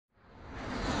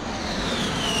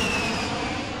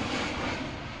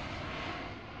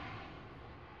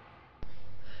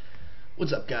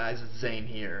What's up, guys? It's Zane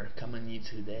here, coming to you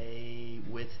today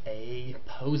with a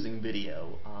posing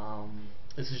video.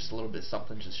 This is just a little bit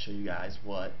something just to show you guys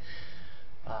what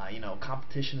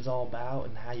competition is all about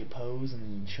and how you pose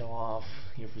and show off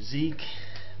your physique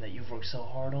that you've worked so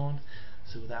hard on.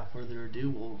 So without further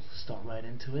ado, we'll start right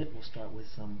into it. We'll start with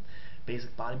some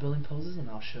basic bodybuilding poses,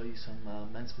 and I'll show you some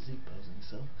men's physique posing.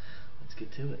 So let's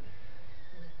get to it.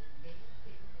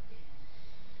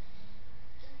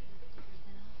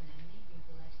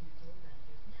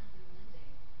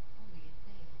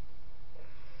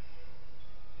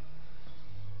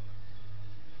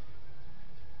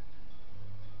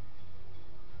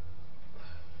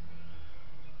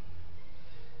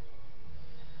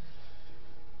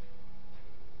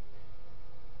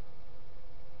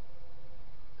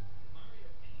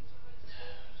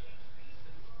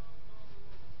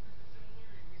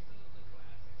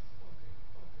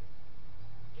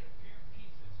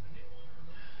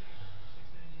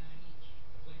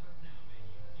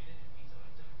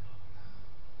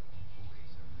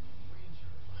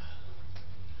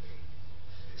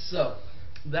 So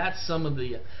that's some of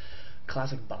the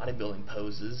classic bodybuilding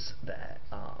poses that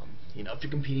if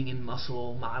you're competing in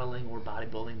muscle modeling or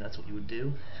bodybuilding, that's what you would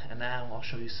do. And now I'll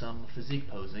show you some physique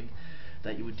posing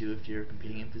that you would do if you're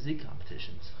competing in physique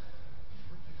competitions.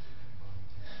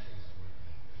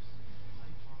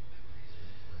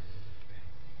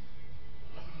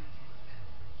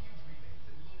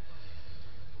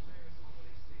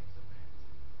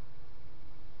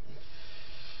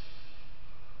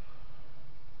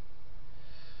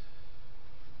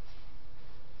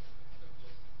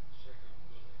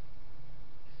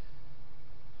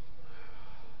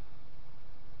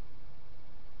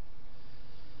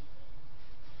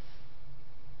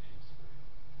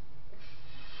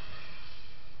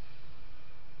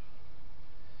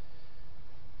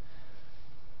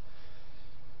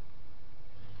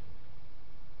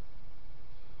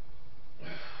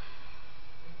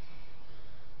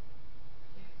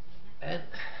 And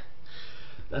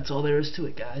that's all there is to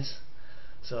it, guys.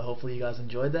 So hopefully you guys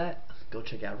enjoyed that. Go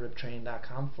check out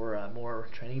riptraining.com for more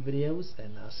training videos,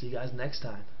 and I'll see you guys next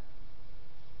time.